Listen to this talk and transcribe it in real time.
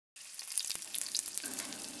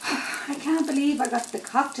I can't believe I got the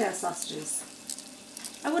cocktail sausages.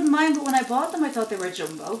 I wouldn't mind, but when I bought them I thought they were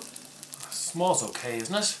jumbo. Small's okay,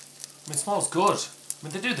 isn't it? I mean, small's good. I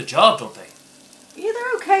mean, they do the job, don't they? Yeah,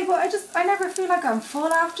 they're okay, but I never feel like I'm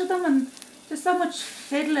full after them, and there's so much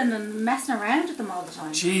fiddling and messing around with them all the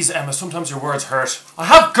time. Jeez, Emma, sometimes your words hurt. I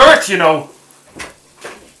have girth, you know!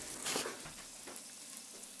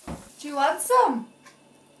 Do you want some?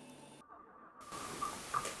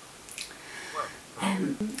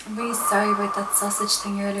 I'm really sorry about that sausage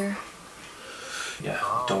thing earlier. Yeah,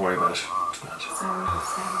 don't worry about it. Sorry.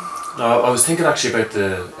 No, I was thinking actually about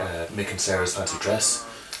the making Sarah's fancy dress.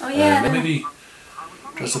 Oh yeah. Maybe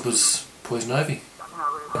dress up as Poison Ivy.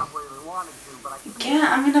 Yeah,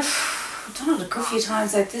 I mean I've done it a good few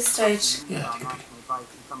times at this stage. Yeah, I think it'd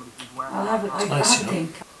be... I'll have it. It's nice, you know.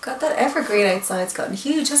 Think. God, that evergreen outside's gotten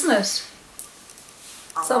huge, hasn't it?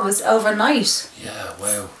 It's almost overnight. Yeah,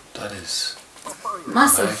 wow, that is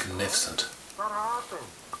Massive. magnificent.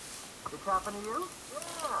 It's happened to you?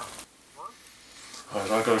 Yeah.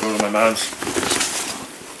 Alright, I've got to go to my man's.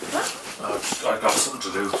 What? I've got something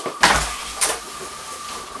to do. Where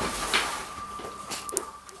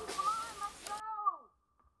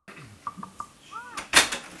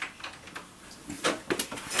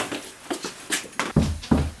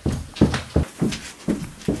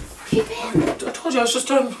have you been? I told you I was just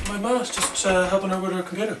my man's just helping her with her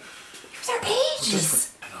computer. You were there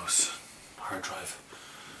ages. I know, it's a hard drive.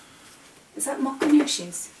 Is that muck on your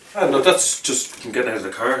shoes? No, that's just from getting out of the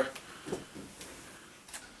car.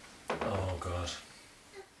 Oh God.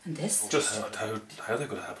 And this? Just how they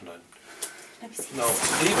could have happened. Let me see. No,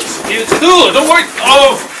 leave it. No, don't worry.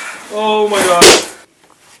 Oh my God.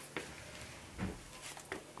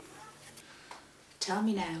 Tell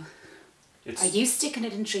me now. Are you sticking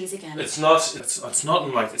it in trees again? It's not. It's not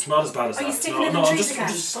like. It's not as bad as that. Are you sticking it in trees again?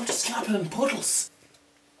 I'm just slapping in puddles.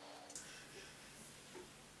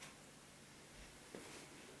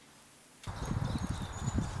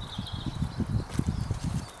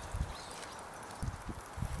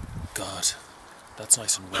 God, that's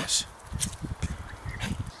nice and wet.